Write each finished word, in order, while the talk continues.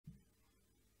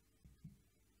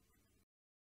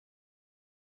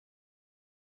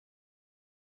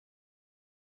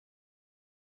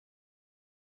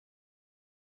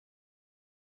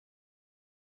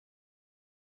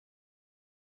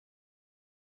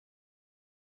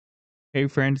Hey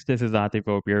friends, this is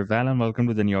Atif here, and welcome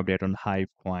to the new update on Hive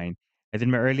coin. As in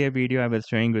my earlier video, I was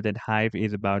showing you that Hive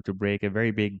is about to break a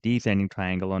very big descending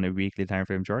triangle on a weekly time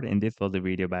frame chart, and this was the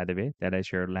video, by the way, that I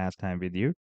shared last time with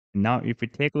you. Now, if we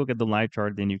take a look at the live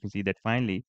chart, then you can see that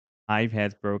finally Hive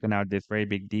has broken out this very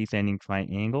big descending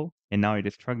triangle, and now it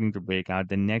is struggling to break out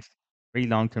the next very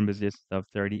long-term resistance of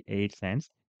 38 cents.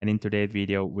 And in today's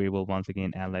video, we will once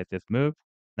again analyze this move.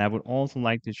 And I would also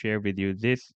like to share with you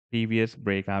this previous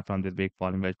breakout from this big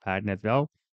falling wedge pattern as well.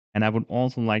 And I would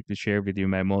also like to share with you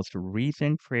my most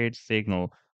recent trade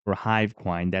signal for Hive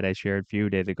coin that I shared a few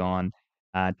days ago on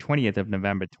 20th of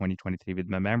November 2023 with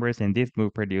my members. And this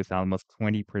move produced almost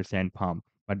 20% pump.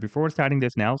 But before starting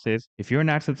this analysis, if you're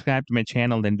not subscribed to my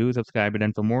channel, then do subscribe.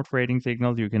 And for more trading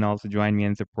signals, you can also join me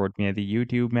and support me as a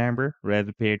YouTube member or as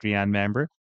a Patreon member.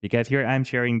 Because here I'm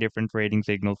sharing different trading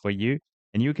signals for you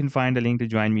and you can find a link to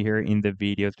join me here in the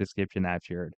video's description I've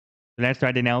shared. So let's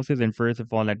start the analysis. And first of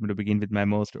all, let me begin with my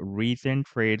most recent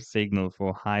trade signal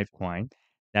for Hive coin.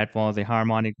 That was a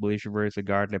harmonic bullish reverse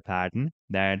Gartler pattern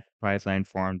that price line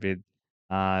formed with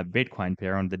Bitcoin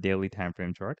pair on the daily time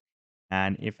frame chart.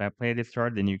 And if I play this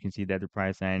chart, then you can see that the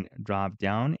price line dropped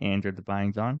down, entered the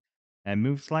buying zone, and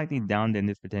moved slightly down than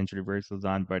this potential reversal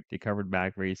zone, but recovered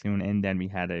back very soon. And then we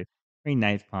had a very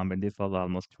nice pump, and this was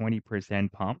almost 20%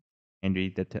 pump and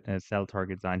read the sell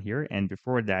targets on here. And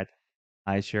before that,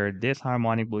 I shared this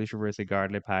harmonic bullish reverse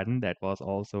Gartler pattern that was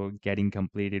also getting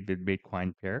completed with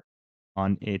Bitcoin pair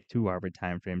on a 2-hour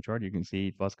time frame chart. You can see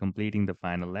it was completing the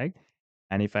final leg.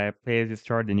 And if I play this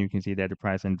chart, then you can see that the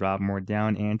price then dropped more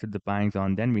down, entered the buying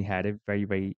zone. Then we had a very,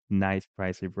 very nice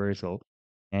price reversal.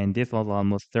 And this was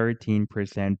almost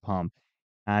 13% pump.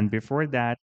 And before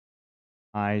that,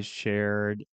 I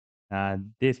shared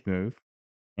this move.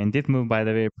 And this move, by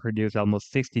the way, produced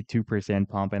almost 62%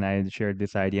 pump, and I shared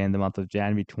this idea in the month of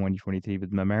January 2023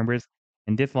 with my members.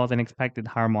 And this was an expected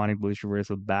harmonic bullish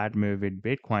reversal bad move with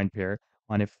Bitcoin pair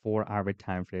on a 4-hour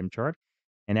time frame chart.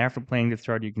 And after playing this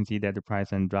chart, you can see that the price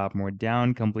then dropped more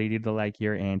down, completed the leg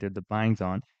here, entered the buying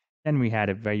zone. Then we had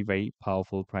a very, very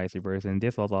powerful price reversal, and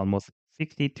this was almost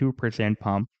 62%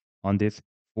 pump on this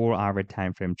 4-hour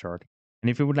time frame chart. And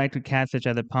if you would like to catch such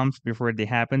other pumps before they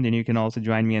happen, then you can also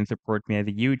join me and support me as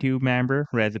a YouTube member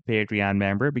or as a Patreon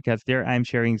member because there I'm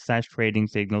sharing such trading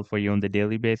signals for you on the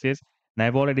daily basis. And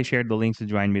I've already shared the links to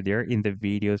join me there in the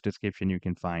video's description you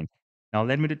can find. Now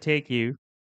let me to take you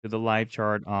to the live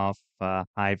chart of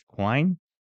Hive Coin.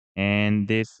 And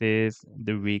this is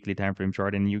the weekly time frame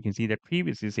chart. And you can see that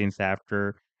previously, since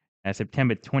after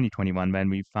September 2021,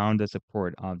 when we found the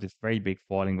support of this very big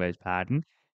falling wedge pattern,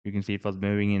 you can see it was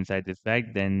moving inside this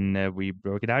peg. Then we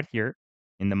broke it out here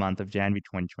in the month of January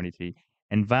 2023.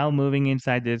 And while moving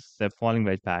inside this falling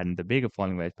wedge pattern, the bigger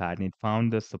falling wedge pattern, it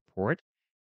found the support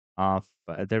of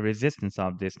the resistance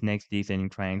of this next descending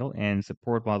triangle, and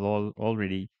support was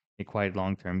already a quite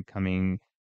long term coming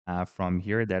from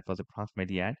here. That was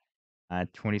approximately at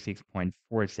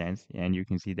 26.4 cents. And you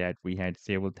can see that we had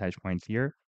several touch points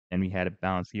here. Then we had a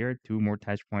bounce here, two more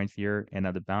touch points here,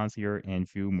 another bounce here, and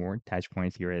few more touch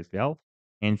points here as well.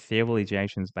 And several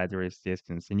ejections by the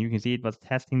resistance. And you can see it was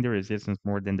testing the resistance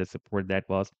more than the support. That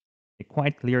was a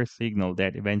quite clear signal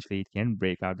that eventually it can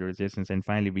break out the resistance. And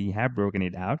finally, we have broken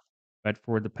it out. But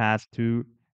for the past 3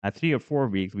 or 4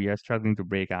 weeks, we are struggling to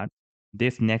break out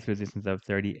this next resistance of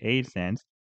 38 cents.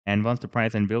 And once the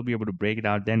price and will be able to break it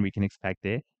out, then we can expect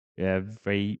a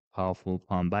very powerful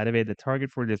pump. By the way, the target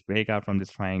for this breakout from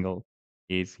this triangle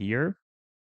is here.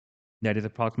 That is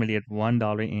approximately at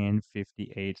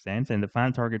 $1.58. And the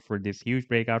final target for this huge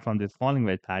breakout from this falling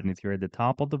wedge pattern is here at the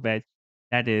top of the wedge.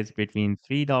 That is between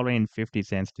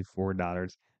 $3.50 to $4.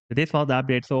 So this was the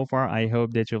update so far. I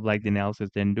hope that you've liked the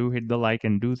analysis. Then do hit the like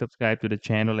and do subscribe to the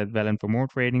channel as well. And for more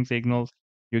trading signals,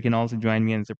 you can also join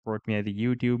me and support me as a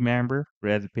YouTube member or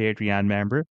as a Patreon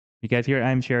member because here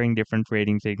I'm sharing different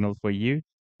trading signals for you.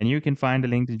 And you can find the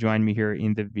link to join me here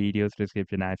in the video's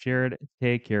description I've shared.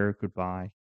 Take care. Goodbye.